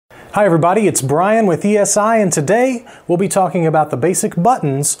Hi everybody, it's Brian with ESI, and today we'll be talking about the basic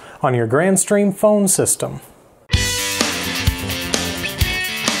buttons on your Grandstream phone system.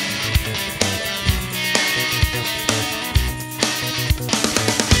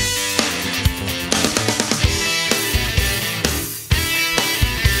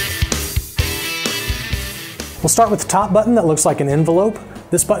 We'll start with the top button that looks like an envelope.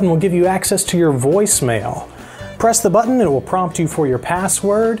 This button will give you access to your voicemail. Press the button, it will prompt you for your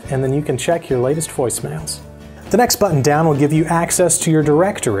password, and then you can check your latest voicemails. The next button down will give you access to your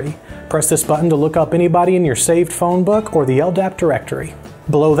directory. Press this button to look up anybody in your saved phone book or the LDAP directory.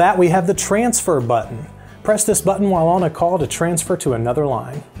 Below that we have the transfer button. Press this button while on a call to transfer to another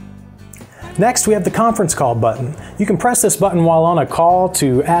line. Next we have the conference call button. You can press this button while on a call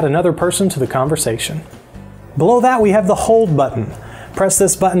to add another person to the conversation. Below that we have the hold button. Press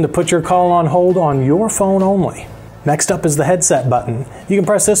this button to put your call on hold on your phone only. Next up is the headset button. You can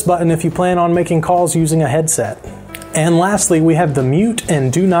press this button if you plan on making calls using a headset. And lastly, we have the mute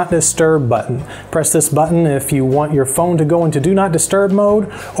and do not disturb button. Press this button if you want your phone to go into do not disturb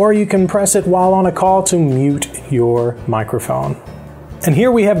mode, or you can press it while on a call to mute your microphone. And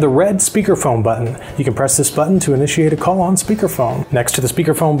here we have the red speakerphone button. You can press this button to initiate a call on speakerphone. Next to the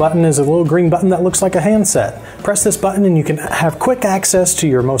speakerphone button is a little green button that looks like a handset. Press this button and you can have quick access to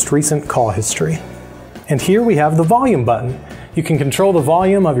your most recent call history. And here we have the volume button. You can control the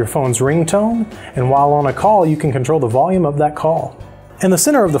volume of your phone's ringtone, and while on a call you can control the volume of that call. In the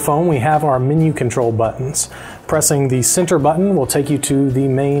center of the phone we have our menu control buttons. Pressing the center button will take you to the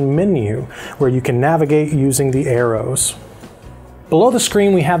main menu, where you can navigate using the arrows. Below the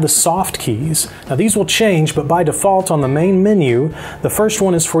screen we have the soft keys. Now these will change, but by default on the main menu, the first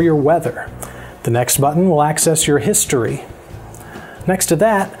one is for your weather. The next button will access your history. Next to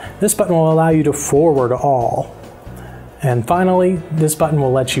that, this button will allow you to forward all. And finally, this button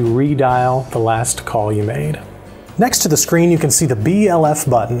will let you redial the last call you made. Next to the screen you can see the BLF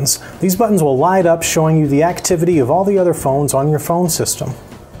buttons. These buttons will light up showing you the activity of all the other phones on your phone system.